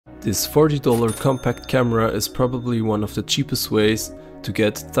This $40 compact camera is probably one of the cheapest ways to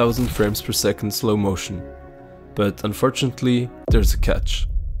get 1000 frames per second slow motion. But unfortunately, there's a catch.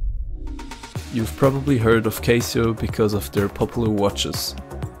 You've probably heard of Casio because of their popular watches,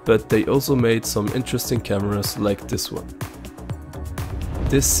 but they also made some interesting cameras like this one.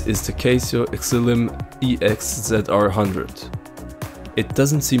 This is the Casio Exilim EX-ZR100. It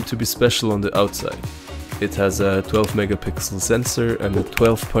doesn't seem to be special on the outside. It has a 12 megapixel sensor and a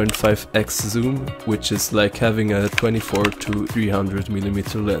 12.5x zoom, which is like having a 24 to 300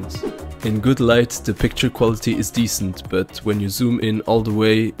 mm lens. In good light the picture quality is decent, but when you zoom in all the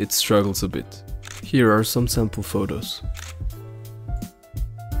way it struggles a bit. Here are some sample photos.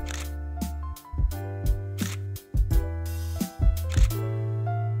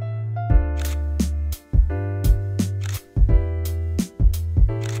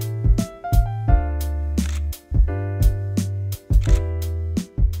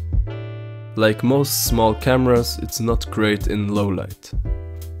 Like most small cameras, it's not great in low light.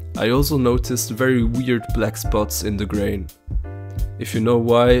 I also noticed very weird black spots in the grain. If you know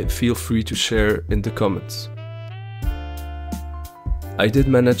why, feel free to share in the comments. I did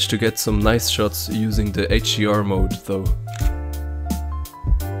manage to get some nice shots using the HDR mode though.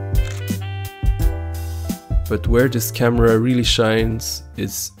 But where this camera really shines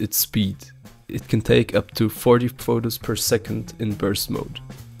is its speed. It can take up to 40 photos per second in burst mode.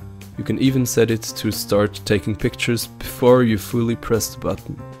 You can even set it to start taking pictures before you fully press the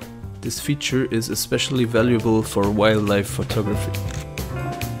button. This feature is especially valuable for wildlife photography.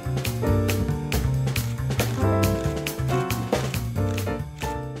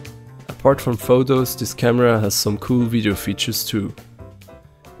 Apart from photos, this camera has some cool video features too.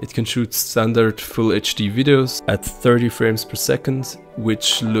 It can shoot standard Full HD videos at 30 frames per second,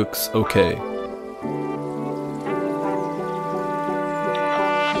 which looks okay.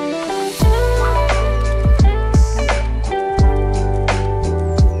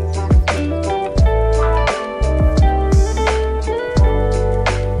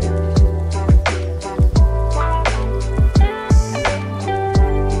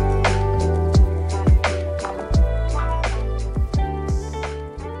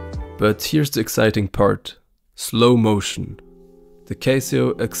 But here's the exciting part: slow motion. The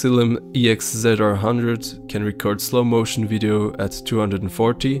Casio Exilim EX-ZR100 can record slow motion video at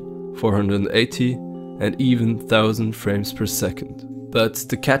 240, 480 and even 1000 frames per second. But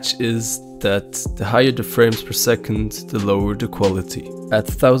the catch is that the higher the frames per second, the lower the quality. At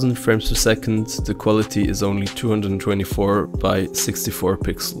 1000 frames per second, the quality is only 224 by 64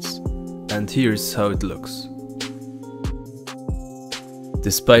 pixels. And here's how it looks.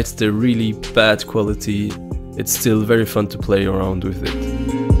 Despite the really bad quality, it's still very fun to play around with it.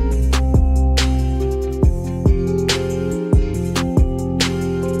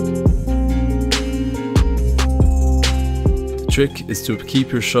 The trick is to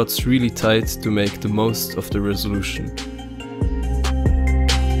keep your shots really tight to make the most of the resolution.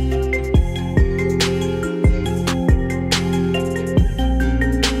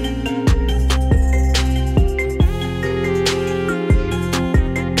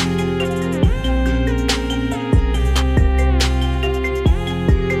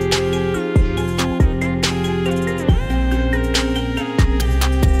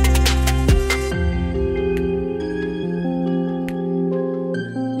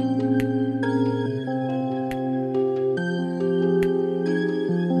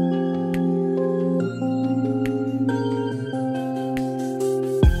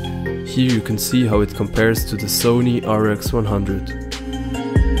 Here you can see how it compares to the Sony RX100.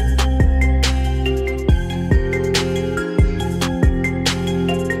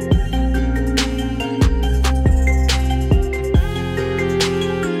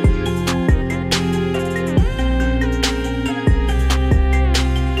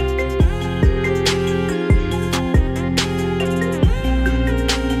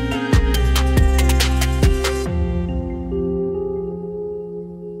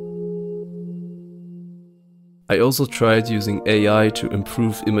 I also tried using AI to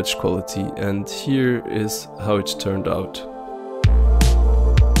improve image quality, and here is how it turned out.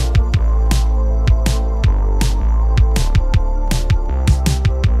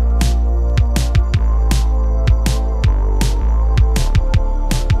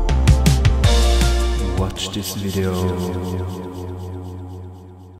 Watch this video.